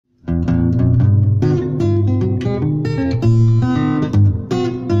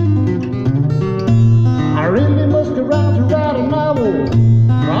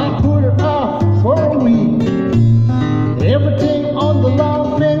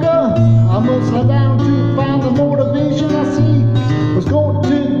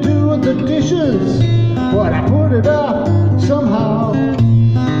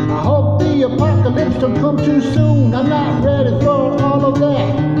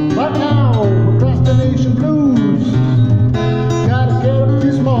Procrastination blues. Gotta get up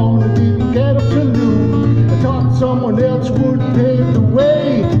this morning, didn't get up till noon. I thought someone else would pave the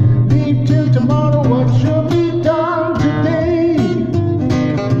way. Leave till tomorrow what should be done today.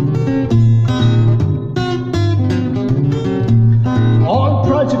 All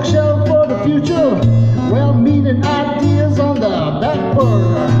projects shelved for the future, well-meaning ideas on the back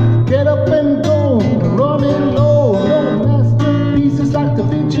burner. Get up and go, running low. No masterpieces like Da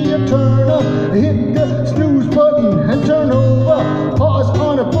Vinci or Turner. Hit the snooze button and turn over. Pause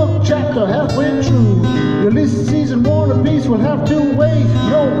on a book chapter halfway through. Ulysses and War and Peace will have to wait.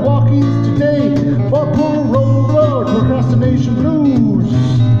 No walkies today for poor Rover. Procrastination blues.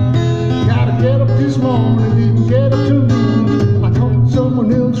 Gotta get up this morning, didn't get up till noon. I thought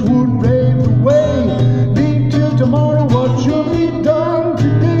someone else would pave the way. Leave till tomorrow what should be done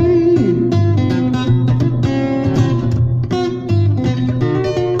today.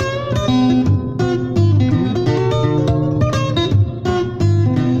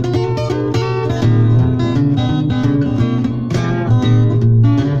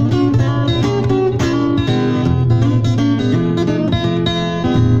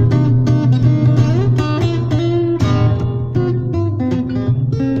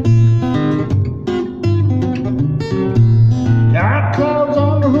 Dark clouds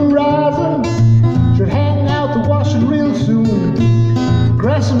on the horizon should hang out the washing real soon.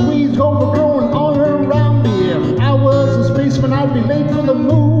 Grass and weeds overgrowing all around me. If I was a spaceman, I'd be late for the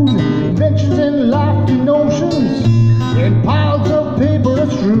moon. Inventions and lofty notions in piles of paper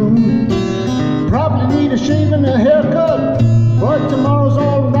are strewn. Probably need a shave and a haircut, but tomorrow's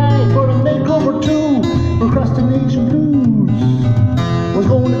alright for a makeover too. Procrastination blues. Was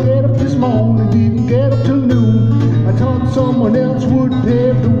going to get up this morning, didn't get up till noon. I thought someone else would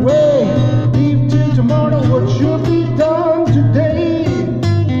pave the way. Leave till tomorrow what should be done today.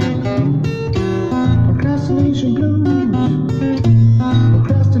 Procrastination blues.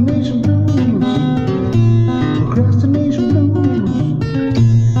 Procrastination blues. Procrastination.